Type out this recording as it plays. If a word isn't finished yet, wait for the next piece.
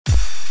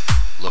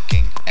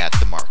Looking at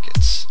the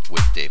Markets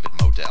with David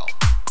Modell.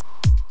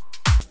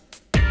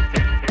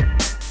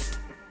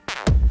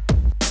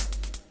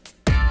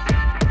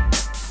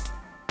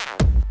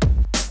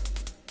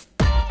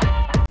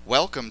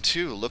 Welcome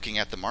to Looking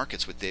at the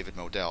Markets with David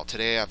Modell.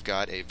 Today I've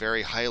got a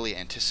very highly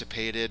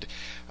anticipated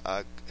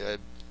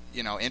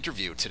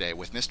interview today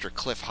with Mr.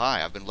 Clif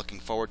High. I've been looking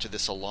forward to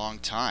this a long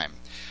time.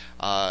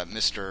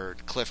 Mr.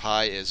 Clif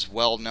High is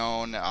well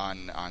known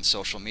on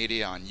social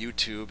media, on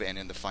YouTube, and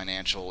in the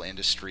financial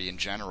industry in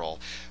general.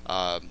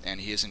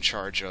 And he is in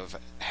charge of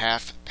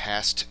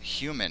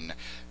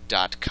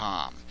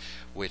halfpasthuman.com,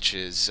 which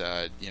is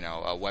a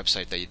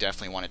website that you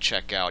definitely want to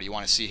check out. You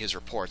want to see his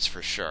reports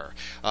for sure.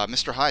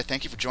 Mr. High,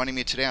 thank you for joining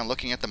me today on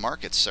Looking at the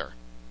Markets, sir.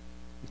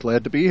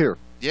 Glad to be here.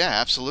 Yeah,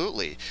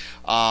 absolutely.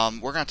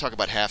 We're going to talk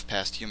about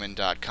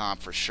halfpasthuman.com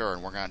for sure,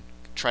 and we're going to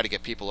try to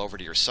get people over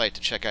to your site to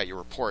check out your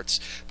reports.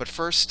 But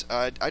first,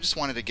 I just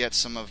wanted to get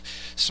some of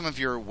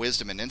your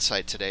wisdom and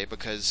insight today,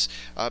 because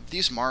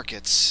these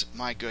markets,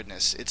 my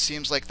goodness, it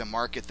seems like the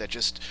market that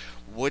just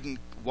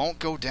won't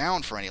go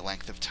down for any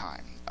length of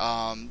time.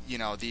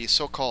 The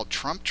so-called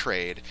Trump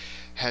trade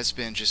has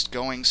been just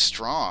going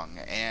strong,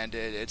 and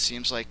it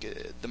seems like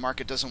the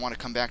market doesn't want to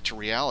come back to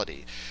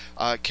reality.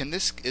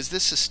 Is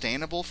this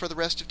sustainable for the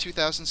rest of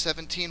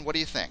 2017? What do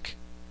you think?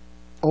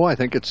 Oh, I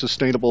think it's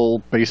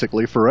sustainable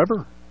basically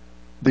forever.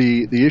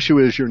 The issue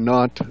is you're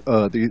not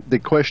the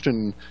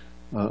question.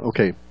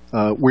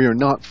 We are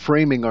not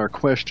framing our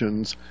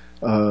questions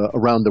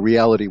around the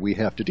reality we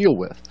have to deal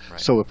with.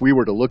 Right. So if we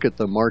were to look at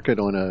the market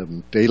on a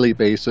daily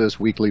basis,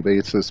 weekly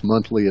basis,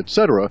 monthly,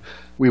 etc.,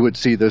 we would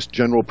see this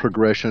general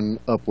progression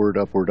upward,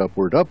 upward,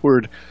 upward,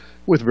 upward,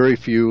 with very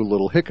few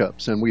little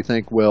hiccups. And we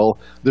think, well,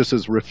 this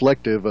is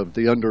reflective of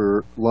the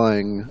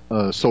underlying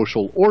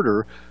social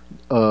order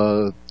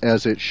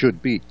as it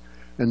should be.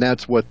 And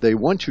that's what they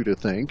want you to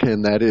think,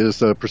 and that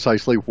is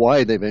precisely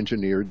why they've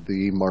engineered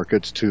the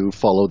markets to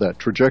follow that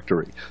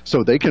trajectory.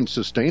 So they can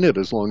sustain it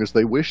as long as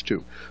they wish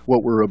to.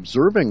 What we're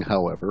observing,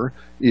 however,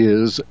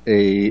 is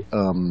a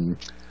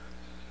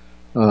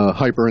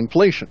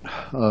hyperinflation.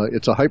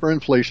 It's a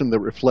hyperinflation that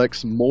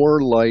reflects more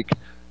like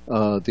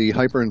the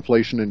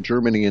hyperinflation in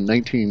Germany in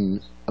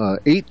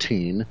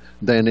 1918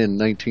 than in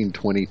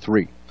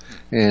 1923.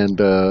 And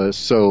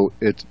so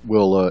it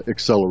will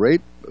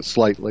accelerate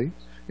slightly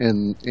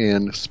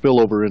and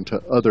spill over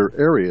into other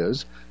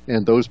areas.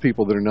 And those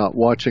people that are not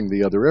watching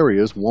the other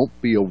areas won't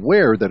be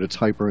aware that it's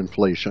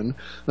hyperinflation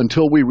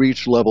until we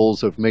reach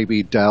levels of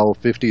maybe Dow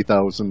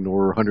 50,000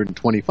 or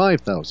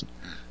 125,000.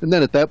 And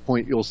then at that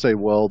point you'll say,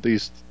 well,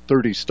 these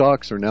 30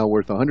 stocks are now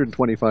worth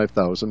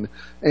 125,000,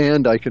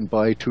 and I can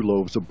buy 2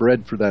 loaves of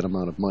bread for that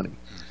amount of money.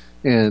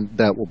 And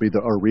that will be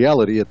our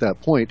reality at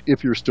that point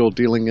if you're still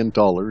dealing in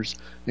dollars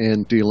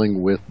and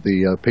dealing with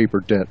the paper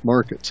debt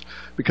markets.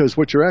 Because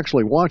what you're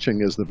actually watching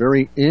is the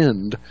very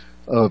end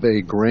of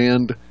a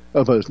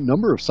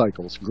number of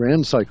cycles,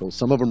 grand cycles,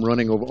 some of them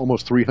running over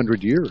almost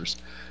 300 years.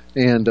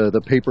 And the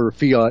paper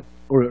fiat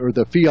or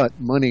the fiat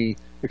money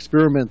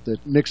experiment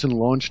that Nixon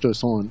launched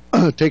us on,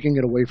 taking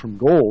it away from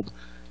gold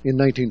in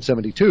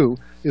 1972,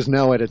 is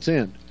now at its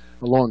end.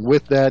 Along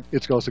with that,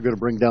 it's also going to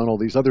bring down all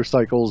these other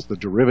cycles, the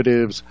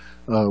derivatives,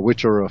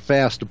 which are a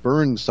fast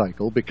burn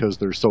cycle because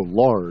they're so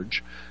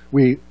large.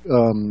 When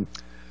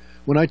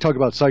I talk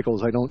about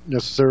cycles, I don't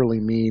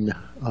necessarily mean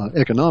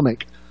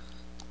economic,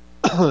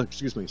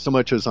 excuse me, so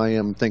much as I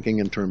am thinking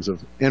in terms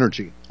of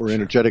energy or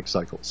energetic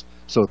cycles.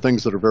 So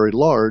things that are very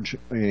large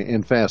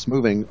and fast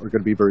moving are going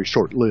to be very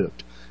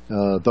short-lived.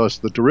 Thus,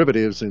 the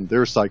derivatives in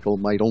their cycle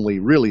might only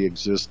really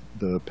exist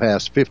the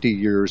past 50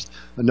 years,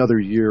 another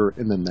year,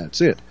 and then that's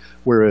it.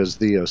 Whereas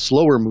the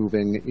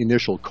slower-moving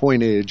initial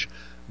coinage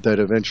that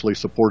eventually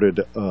supported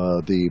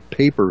the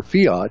paper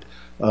fiat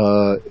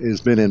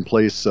has been in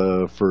place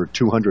for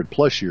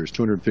 200-plus years,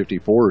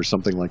 254 or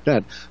something like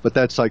that, but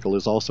that cycle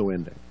is also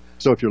ending.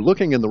 So if you're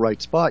looking in the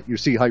right spot, you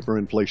see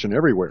hyperinflation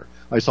everywhere.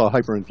 I saw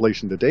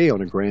hyperinflation today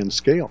on a grand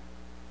scale.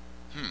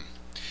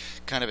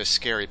 Kind of a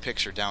scary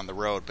picture down the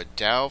road, but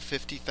Dow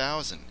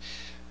 50,000,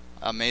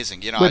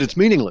 amazing. But it's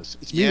meaningless.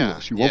 It's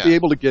meaningless. You won't be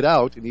able to get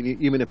out, and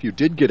even if you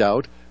did get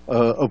out,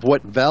 of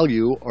what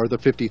value are the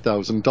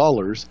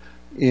 $50,000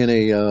 in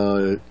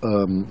a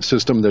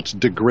system that's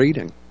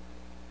degrading?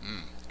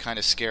 Kind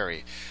of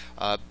scary.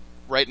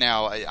 Right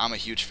now, I'm a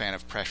huge fan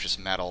of precious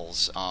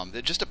metals.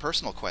 Just a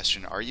personal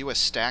question: are you a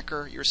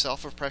stacker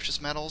yourself of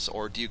precious metals,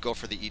 or do you go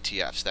for the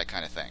ETFs, that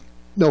kind of thing?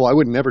 No, I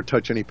would never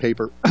touch any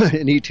paper.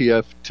 An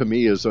ETF to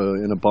me is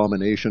an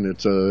abomination.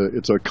 It's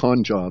a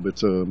con job.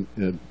 It's a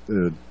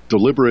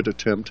deliberate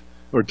attempt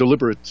or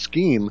deliberate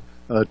scheme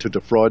to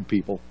defraud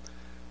people.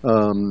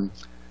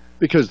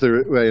 Because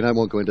and I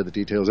won't go into the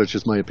details. That's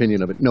just my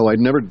opinion of it. No, I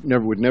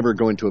would never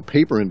go into a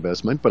paper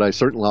investment, but I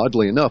certainly,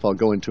 oddly enough, I'll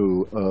go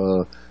into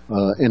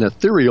an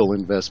ethereal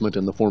investment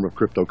in the form of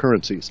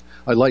cryptocurrencies.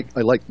 I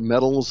like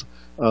metals.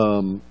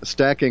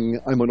 Stacking,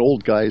 I'm an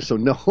old guy, so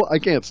no, I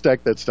can't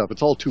stack that stuff.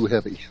 It's all too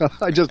heavy.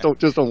 I just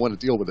don't want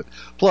to deal with it.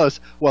 Plus,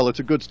 while it's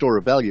a good store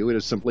of value, it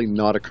is simply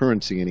not a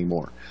currency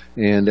anymore.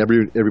 And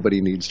everybody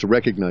needs to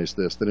recognize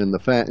this, that in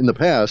the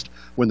past,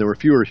 when there were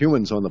fewer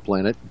humans on the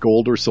planet,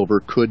 gold or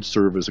silver could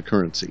serve as a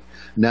currency.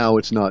 Now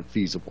it's not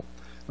feasible.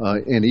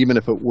 And even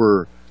if it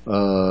were,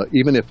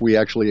 even if we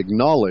actually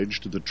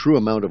acknowledged the true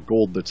amount of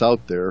gold that's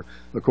out there,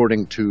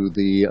 according to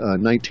the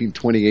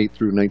 1928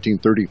 through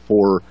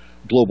 1934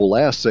 global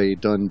assay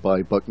done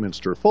by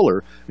Buckminster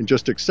Fuller, and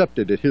just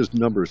accepted that his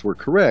numbers were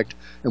correct,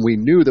 and we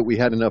knew that we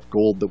had enough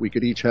gold that we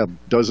could each have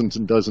dozens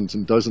and dozens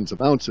and dozens of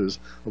ounces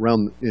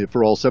around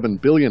for all 7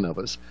 billion of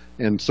us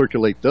and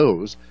circulate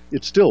those,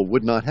 it still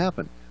would not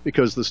happen,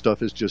 because the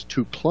stuff is just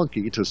too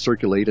clunky to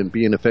circulate and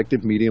be an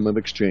effective medium of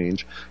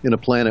exchange in a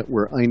planet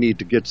where I need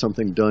to get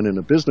something done in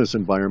a business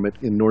environment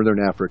in Northern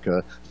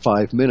Africa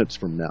 5 minutes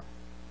from now.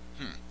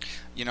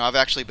 You know, I've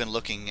actually been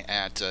looking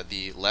at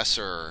the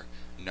lesser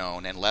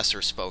known and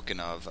lesser spoken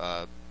of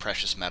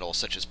precious metals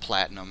such as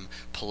platinum,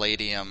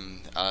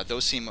 palladium.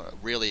 Those seem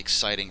really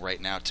exciting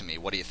right now to me.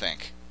 What do you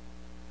think?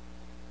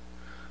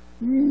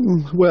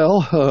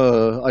 Well,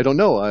 I don't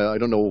know. I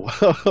don't know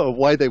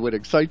why they would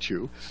excite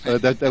you.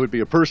 That would be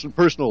a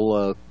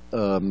personal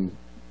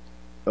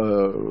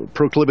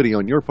proclivity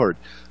on your part.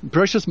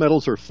 Precious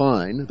metals are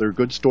fine. They're a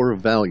good store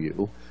of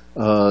value.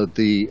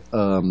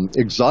 The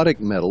exotic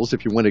metals,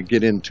 if you want to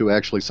get into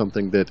actually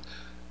something that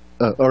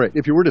all right,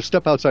 if you were to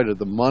step outside of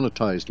the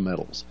monetized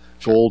metals,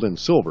 gold and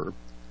silver,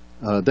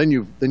 then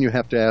you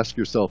have to ask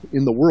yourself,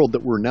 in the world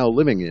that we're now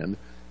living in,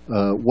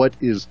 what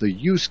is the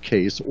use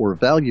case or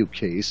value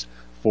case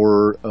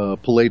for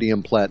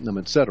palladium, platinum,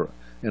 etc.?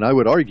 And I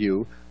would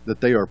argue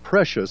that they are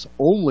precious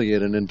only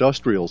in an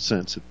industrial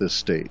sense at this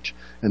stage.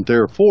 And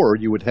therefore,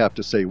 you would have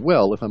to say,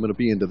 well, if I'm going to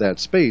be into that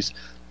space,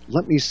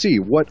 let me see,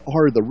 what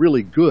are the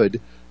really good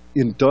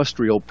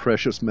industrial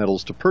precious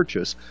metals to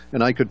purchase,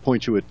 and I could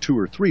point you at 2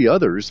 or 3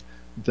 others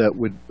that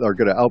are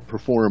going to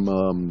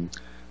outperform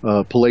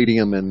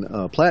palladium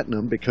and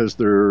platinum, because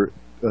they're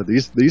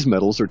these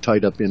metals are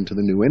tied up into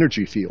the new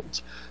energy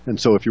fields. And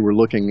so if you were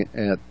looking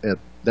at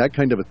that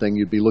kind of a thing,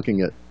 you'd be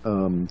looking at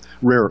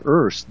rare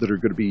earths that are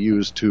going to be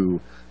used to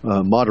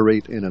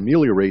moderate and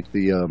ameliorate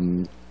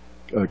the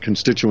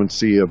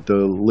constituency of the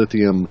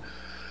lithium,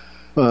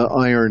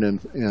 iron,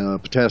 and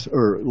potassium,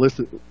 or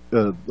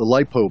the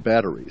LiPo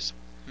batteries.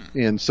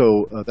 And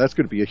so that's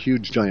going to be a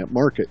huge, giant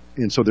market.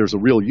 And so there's a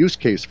real use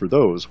case for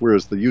those,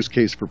 whereas the use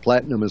case for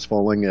platinum is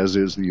falling, as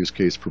is the use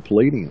case for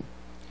palladium.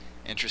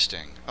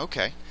 Interesting.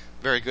 Okay.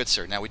 Very good,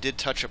 sir. Now, we did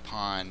touch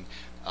upon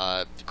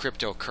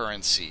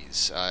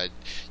cryptocurrencies.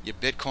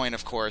 Bitcoin,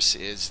 of course,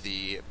 is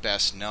the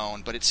best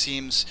known, but it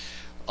seems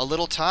a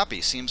little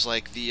toppy. Seems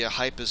like the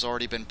hype has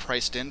already been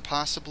priced in,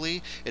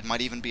 possibly. It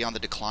might even be on the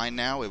decline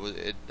now.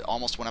 It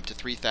almost went up to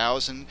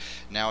 3,000.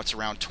 Now it's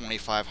around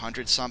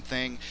 2,500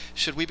 something.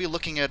 Should we be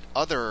looking at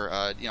other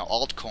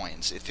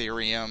altcoins,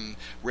 Ethereum,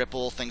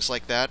 Ripple, things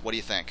like that? What do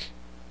you think?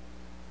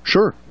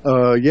 Sure.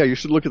 Yeah, you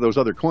should look at those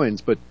other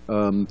coins. But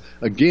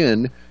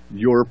again,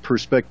 your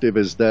perspective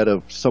is that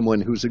of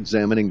someone who's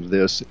examining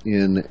this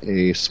in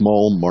a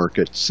small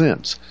market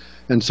sense.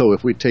 And so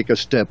if we take a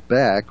step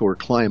back or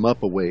climb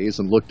up a ways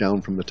and look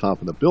down from the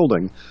top of the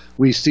building,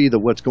 we see that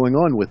what's going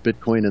on with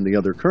Bitcoin and the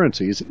other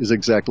currencies is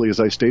exactly as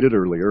I stated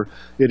earlier.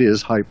 It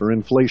is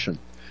hyperinflation.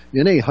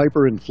 In a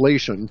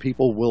hyperinflation,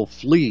 people will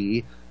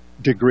flee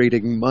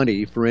degrading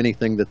money for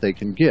anything that they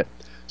can get.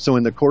 So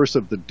in the course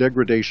of the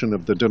degradation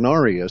of the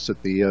denarius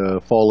at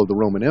the fall of the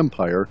Roman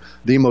Empire,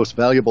 the most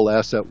valuable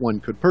asset one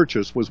could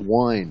purchase was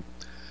wine.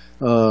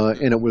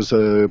 And it was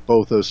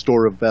both a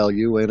store of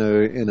value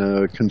and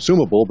a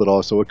consumable, but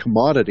also a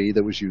commodity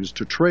that was used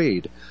to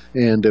trade.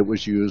 And it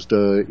was used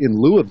in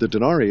lieu of the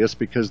denarius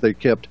because they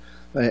kept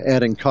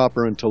adding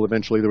copper until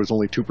eventually there was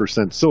only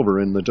 2% silver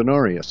in the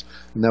denarius.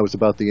 And that was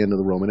about the end of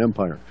the Roman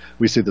Empire.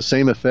 We see the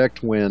same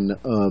effect when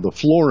the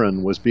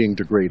florin was being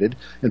degraded,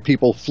 and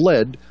people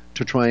fled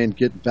to try and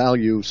get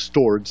value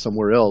stored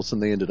somewhere else,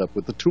 and they ended up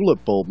with the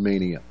tulip bulb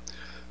mania.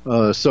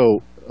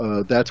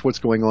 That's what's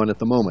going on at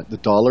the moment. The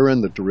dollar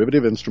and the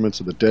derivative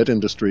instruments of the debt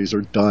industries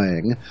are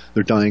dying.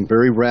 They're dying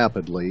very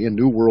rapidly. A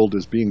new world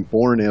is being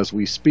born as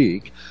we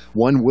speak.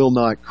 One will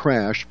not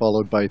crash,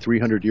 followed by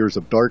 300 years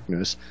of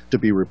darkness to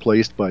be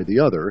replaced by the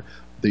other.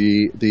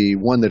 The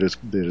one that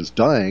is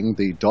dying,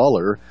 the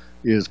dollar,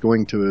 is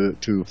going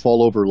to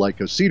fall over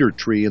like a cedar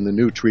tree, and the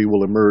new tree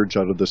will emerge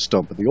out of the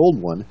stump of the old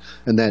one.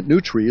 And that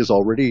new tree is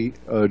already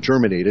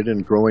germinated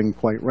and growing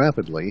quite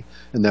rapidly,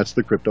 and that's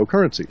the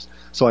cryptocurrencies.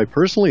 So I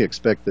personally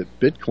expect that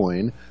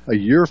Bitcoin, a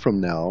year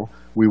from now,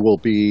 we will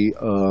be,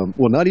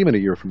 well, not even a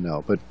year from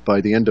now, but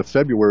by the end of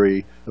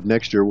February of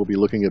next year, we'll be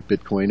looking at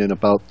Bitcoin in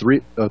about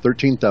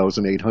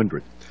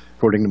 13,800,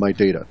 according to my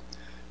data.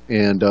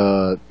 and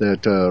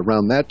that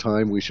around that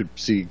time we should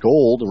see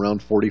gold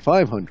around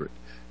 4,500.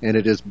 And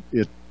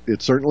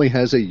it certainly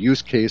has a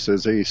use case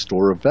as a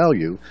store of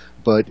value,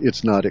 but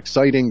it's not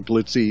exciting,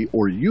 glitzy,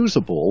 or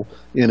usable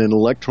in an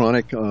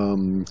electronic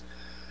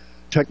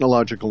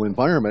technological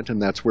environment, and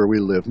that's where we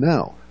live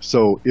now.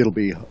 So it'll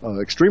be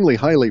extremely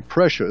highly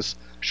precious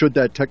should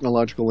that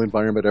technological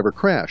environment ever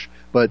crash.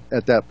 But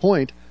at that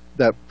point,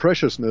 that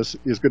preciousness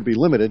is going to be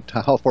limited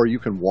to how far you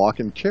can walk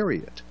and carry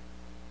it.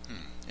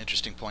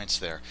 Interesting points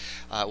there.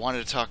 I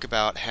wanted to talk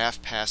about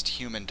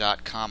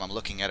halfpasthuman.com. I'm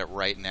looking at it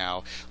right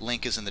now.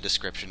 Link is in the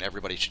description.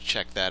 Everybody should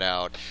check that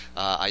out.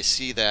 I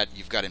see that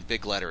you've got in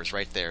big letters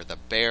right there, the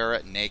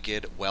Bare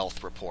Naked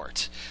Wealth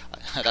Report.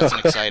 That's an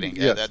exciting.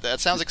 Yes.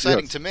 That sounds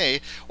exciting Yes. to me,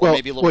 or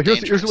maybe a little here's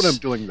dangerous. Here's what I'm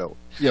doing, though.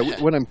 Yeah,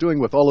 what I'm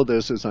doing with all of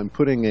this is I'm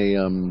putting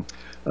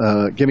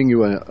giving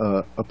you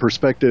a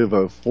perspective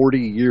of 40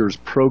 years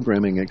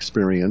programming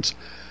experience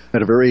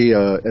at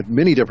at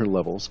many different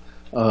levels.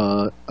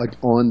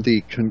 On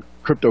the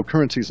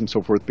cryptocurrencies and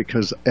so forth,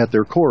 because at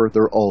their core,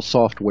 they're all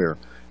software,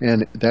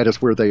 and that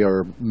is where they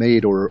are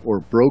made or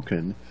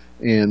broken.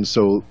 And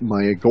so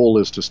my goal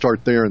is to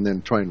start there and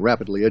then try and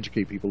rapidly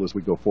educate people as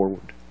we go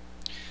forward.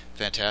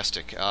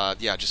 Fantastic.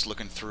 Yeah, just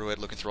looking through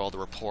all the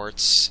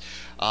reports.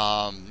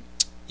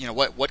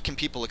 What can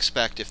people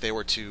expect if they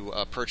were to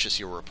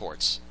purchase your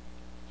reports?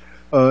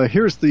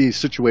 Here's the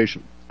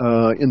situation.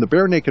 In the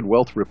Bare Naked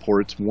Wealth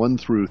Reports 1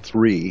 through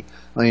 3,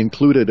 I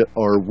included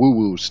our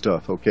woo-woo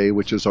stuff, okay,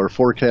 which is our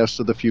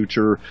forecast of the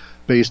future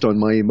based on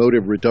my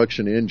emotive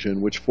reduction engine,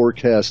 which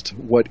forecasts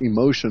what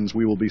emotions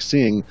we will be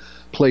seeing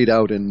played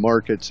out in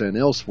markets and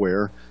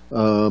elsewhere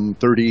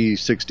 30,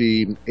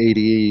 60,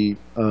 80,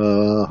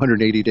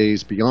 180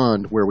 days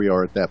beyond where we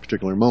are at that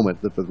particular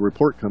moment that the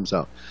report comes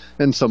out,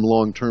 and some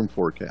long-term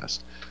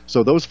forecast.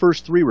 So those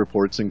first 3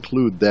 reports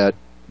include that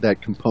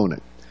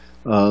component.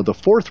 The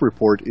 4th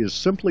report is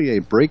simply a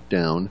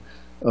breakdown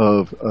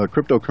of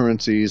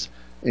cryptocurrencies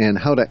and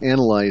how to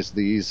analyze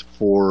these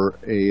for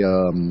a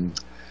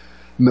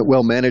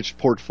well-managed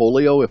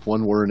portfolio if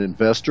one were an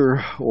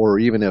investor or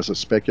even as a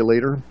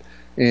speculator.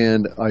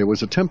 And I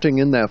was attempting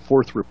in that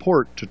 4th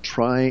report to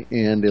try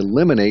and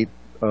eliminate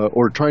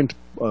or trying to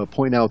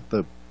point out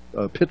the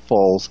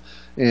pitfalls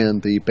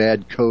and the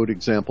bad code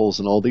examples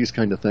and all these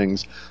kind of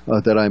things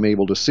that I'm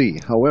able to see.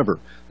 However,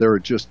 there are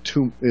just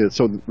too.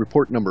 So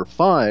report number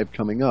 5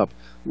 coming up,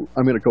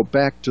 I'm going to go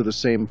back to the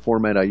same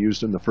format I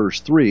used in the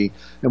first 3,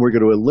 and we're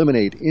going to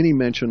eliminate any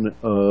mention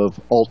of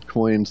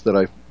altcoins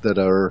that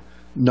are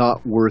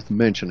not worth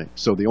mentioning.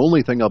 So the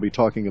only thing I'll be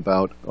talking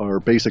about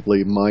are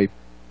basically my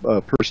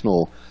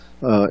personal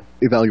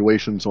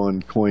evaluations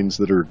on coins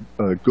that are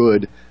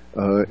good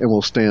and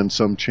will stand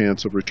some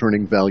chance of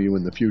returning value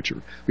in the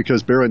future.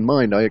 Because bear in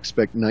mind, I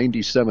expect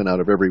 97 out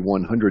of every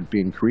 100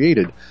 being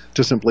created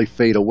to simply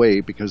fade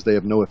away because they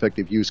have no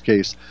effective use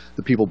case.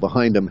 The people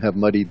behind them have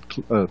muddied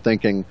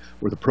thinking,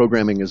 or the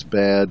programming is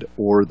bad,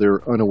 or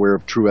they're unaware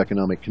of true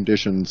economic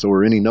conditions,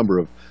 or any number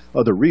of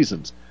other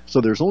reasons. So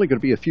there's only going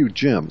to be a few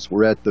gems.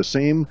 We're at the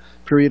same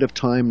period of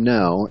time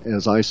now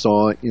as I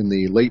saw in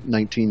the late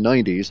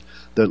 1990s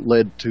that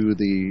led to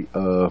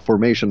the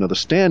formation of the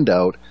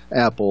standout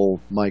Apple,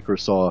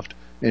 Microsoft,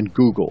 and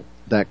Google,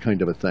 that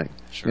kind of a thing.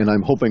 Sure. And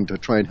I'm hoping to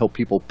try and help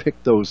people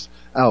pick those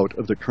out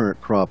of the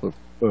current crop of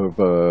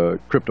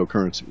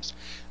cryptocurrencies.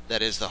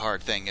 That is the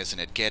hard thing, isn't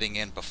it? Getting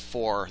in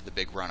before the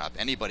big run-up.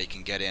 Anybody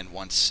can get in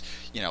once,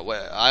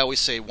 I always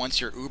say once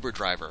your Uber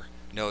driver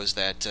knows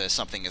that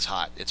something is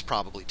hot, it's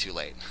probably too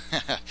late.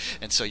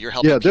 And so you're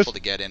helping people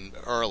to get in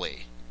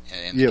early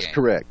in the yes, game.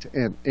 Correct.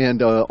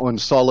 And on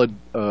solid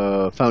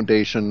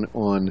foundation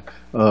on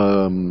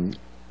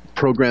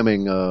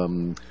programming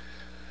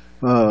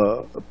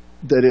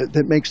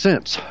that makes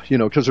sense,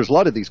 because there's a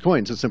lot of these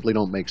coins that simply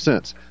don't make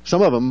sense.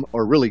 Some of them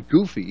are really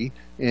goofy,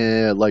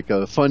 like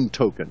a fun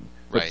token.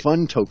 But right.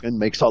 Fun token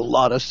makes a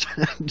lot of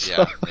sense.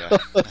 Yeah.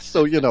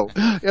 So,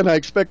 and I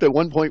expect at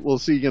one point we'll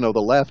see, the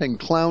laughing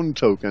clown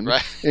token.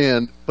 Right.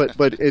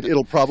 But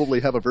it'll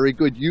probably have a very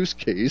good use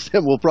case,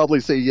 and we'll probably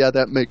say, yeah,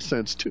 that makes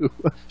sense too.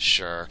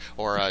 Sure.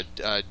 Or a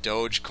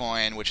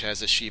Dogecoin, which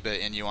has a Shiba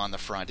Inu on the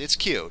front. It's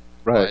cute.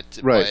 Right.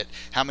 But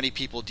how many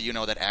people do you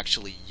know that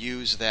actually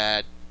use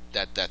that?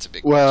 That's a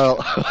big well,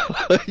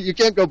 question. You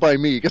can't go by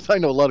me because I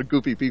know a lot of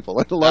goofy people,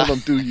 and a lot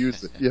of them do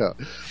use it. Yeah,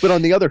 but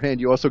on the other hand,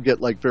 you also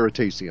get like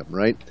Veritasium,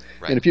 right?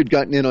 And if you'd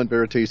gotten in on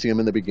Veritasium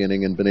in the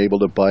beginning and been able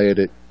to buy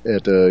it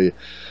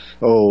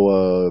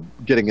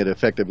getting it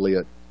effectively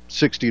at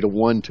 60 to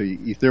 1 to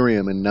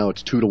Ethereum, and now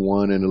it's 2 to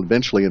 1, and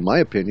eventually, in my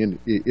opinion,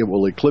 it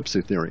will eclipse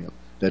Ethereum.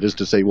 That is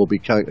to say, we'll be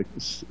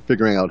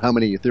figuring out how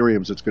many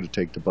Ethereums it's going to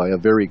take to buy a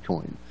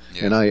Vericoin.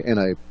 Yeah. And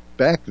I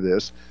back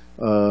this,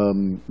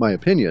 my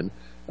opinion.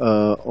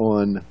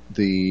 On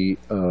the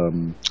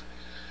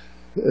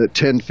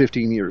 10,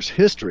 15 years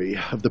history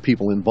of the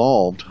people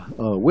involved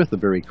with the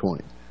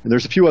Vericoin. And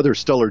there's a few other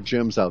stellar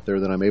gems out there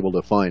that I'm able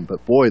to find,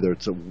 but boy,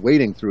 there's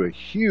wading through a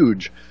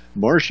huge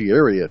marshy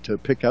area to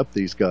pick up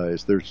these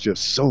guys. There's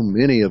just so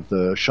many of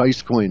the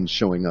shice coins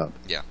showing up.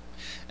 Yeah.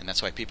 and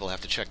that's why people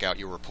have to check out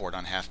your report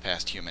on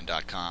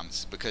halfpasthuman.com,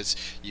 because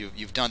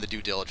you've done the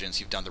due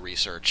diligence, you've done the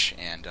research,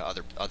 and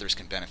others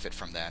can benefit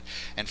from that.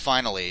 And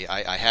finally,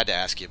 I had to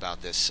ask you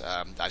about this.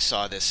 I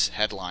saw this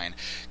headline: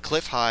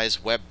 Clif High's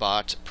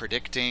Webbot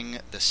predicting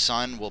the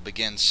sun will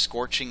begin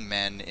scorching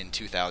men in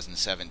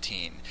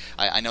 2017.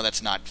 I know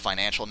that's not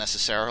financial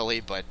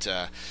necessarily, but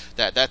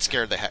that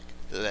scared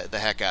the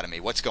heck out of me.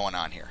 What's going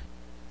on here?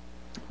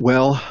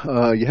 Well,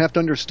 you have to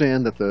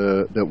understand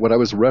that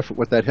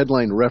what that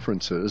headline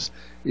references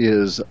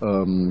is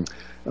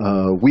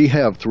we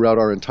have throughout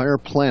our entire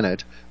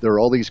planet, there are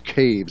all these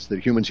caves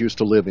that humans used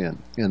to live in.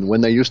 And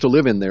when they used to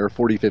live in there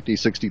 40, 50,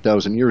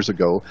 60,000 years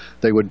ago,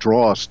 they would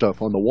draw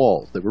stuff on the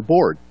walls. They were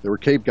bored. They were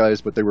cave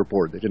guys, but they were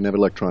bored. They didn't have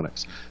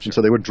electronics. Sure. And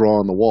so they would draw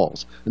on the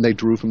walls. And they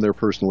drew from their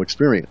personal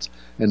experience.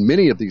 And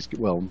many of these,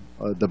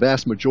 the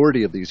vast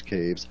majority of these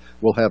caves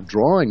will have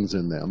drawings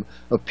in them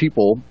of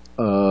people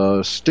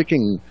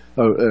standing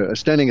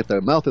at the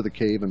mouth of the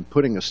cave and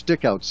putting a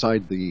stick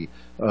outside the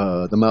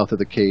mouth of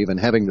the cave and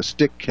having the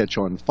stick catch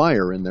on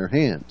fire in their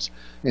hands.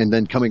 And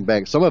then coming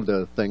back, some of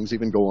the things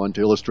even go on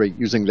to illustrate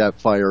using that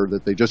fire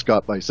that they just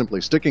got by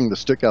simply sticking the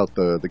stick out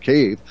the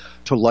cave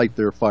to light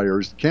their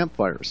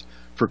campfires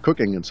for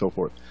cooking and so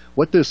forth.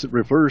 What this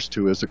refers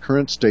to is the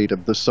current state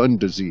of the sun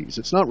disease.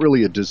 It's not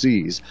really a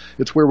disease.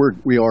 It's where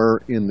we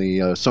are in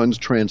the sun's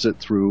transit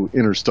through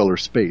interstellar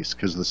space,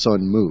 because the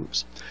sun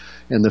moves.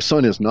 And the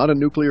sun is not a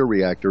nuclear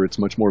reactor. It's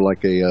much more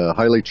like a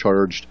highly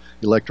charged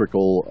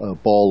electrical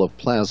ball of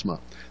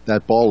plasma.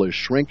 That ball is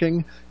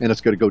shrinking, and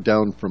it's going to go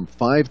down from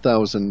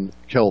 5,000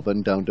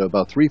 Kelvin down to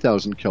about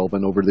 3,000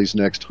 Kelvin over these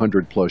next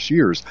 100-plus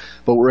years.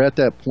 But we're at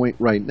that point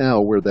right now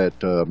where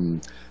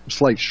that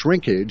slight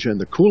shrinkage and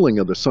the cooling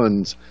of the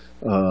sun's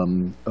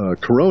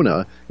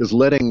corona is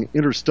letting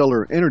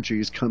interstellar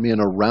energies come in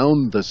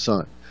around the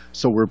sun.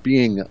 So we're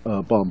being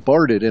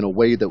bombarded in a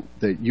way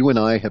that you and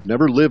I have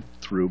never lived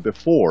through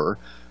before,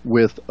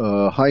 with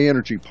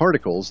high-energy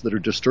particles that are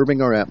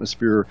disturbing our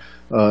atmosphere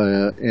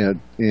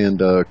and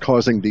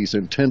causing these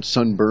intense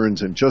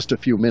sunburns in just a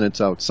few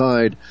minutes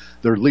outside.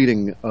 They're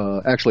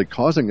actually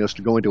causing us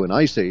to go into an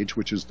ice age,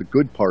 which is the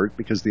good part,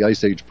 because the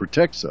ice age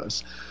protects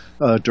us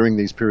during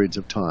these periods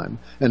of time.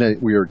 And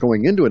we are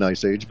going into an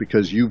ice age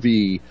because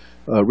UV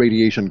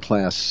radiation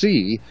class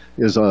C,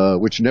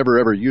 which never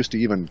ever used to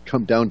even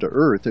come down to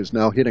Earth, is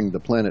now hitting the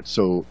planet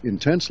so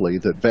intensely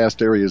that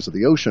vast areas of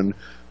the ocean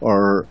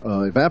are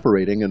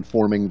evaporating and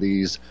forming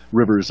these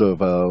rivers of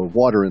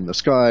water in the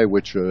sky,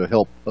 which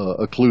help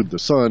occlude the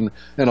sun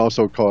and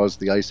also cause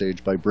the ice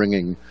age by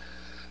bringing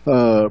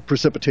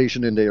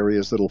precipitation into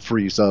areas that'll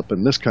freeze up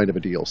and this kind of a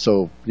deal.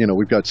 So,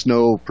 we've got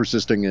snow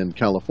persisting in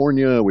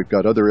California. We've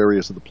got other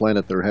areas of the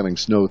planet that are having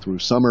snow through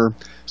summer.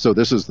 So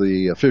this is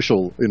the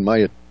official, in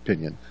my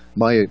opinion,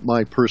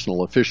 my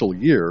personal official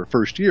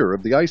first year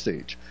of the ice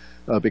age,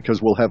 because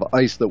we'll have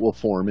ice that will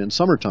form in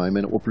summertime,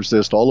 and it will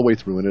persist all the way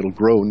through, and it'll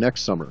grow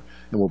next summer,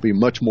 and we'll be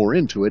much more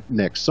into it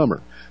next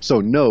summer. So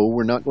no,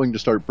 we're not going to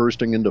start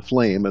bursting into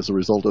flame as a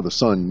result of the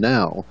sun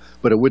now,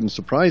 but it wouldn't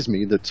surprise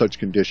me that such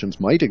conditions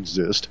might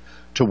exist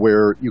to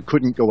where you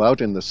couldn't go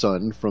out in the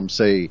sun from,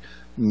 say,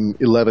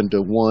 11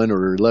 to 1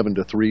 or 11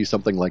 to 3,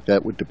 something like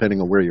that, depending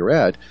on where you're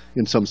at,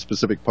 in some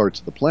specific parts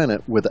of the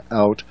planet,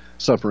 without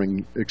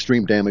suffering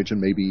extreme damage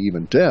and maybe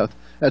even death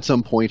at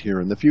some point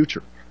here in the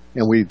future.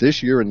 And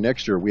this year and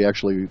next year, we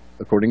actually,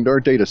 according to our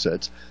data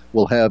sets,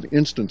 will have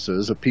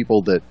instances of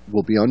people that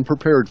will be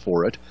unprepared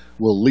for it,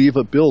 will leave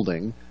a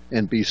building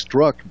and be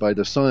struck by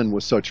the sun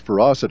with such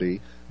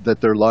ferocity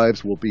that their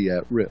lives will be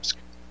at risk.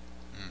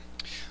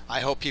 I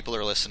hope people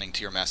are listening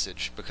to your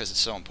message, because it's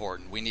so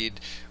important. We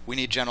need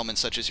gentlemen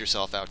such as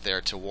yourself out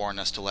there to warn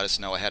us, to let us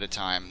know ahead of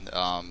time,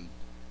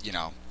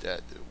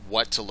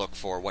 what to look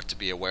for, what to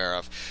be aware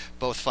of,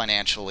 both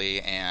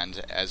financially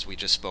and, as we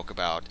just spoke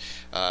about,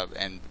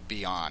 and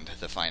beyond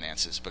the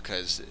finances,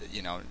 because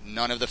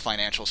none of the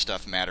financial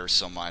stuff matters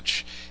so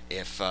much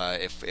if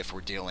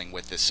we're dealing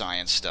with the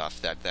science stuff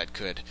that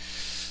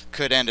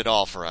could end it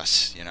all for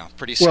us.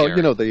 Pretty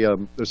scary. Well,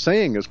 the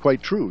saying is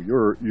quite true.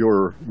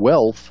 Your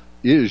wealth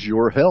is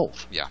your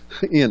health. Yeah.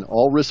 In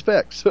all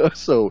respects.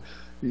 So,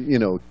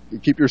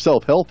 keep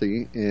yourself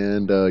healthy,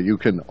 and you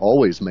can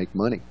always make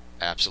money.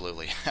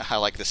 Absolutely. I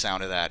like the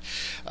sound of that.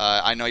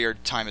 I know your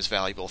time is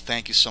valuable.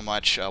 Thank you so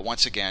much.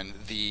 Once again,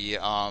 the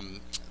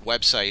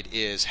website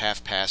is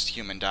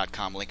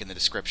halfpasthuman.com, link in the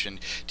description.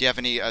 Do you have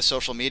any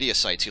social media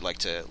sites you'd like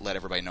to let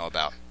everybody know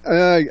about?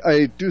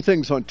 I do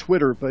things on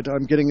Twitter, but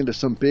I'm getting into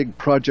some big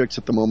projects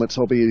at the moment,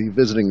 so I'll be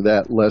visiting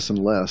that less and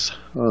less.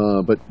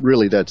 But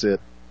really, that's it.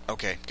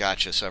 Okay,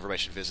 gotcha. So everybody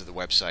should visit the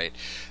website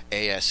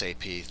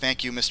ASAP.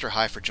 Thank you, Mr.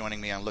 High, for joining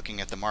me on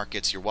Looking at the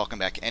Markets. You're welcome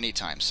back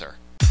anytime, sir.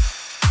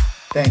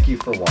 Thank you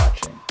for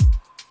watching.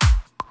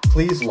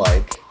 Please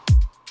like,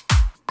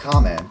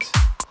 comment,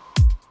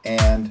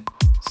 and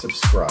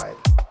subscribe.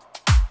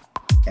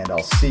 And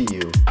I'll see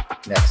you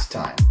next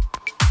time.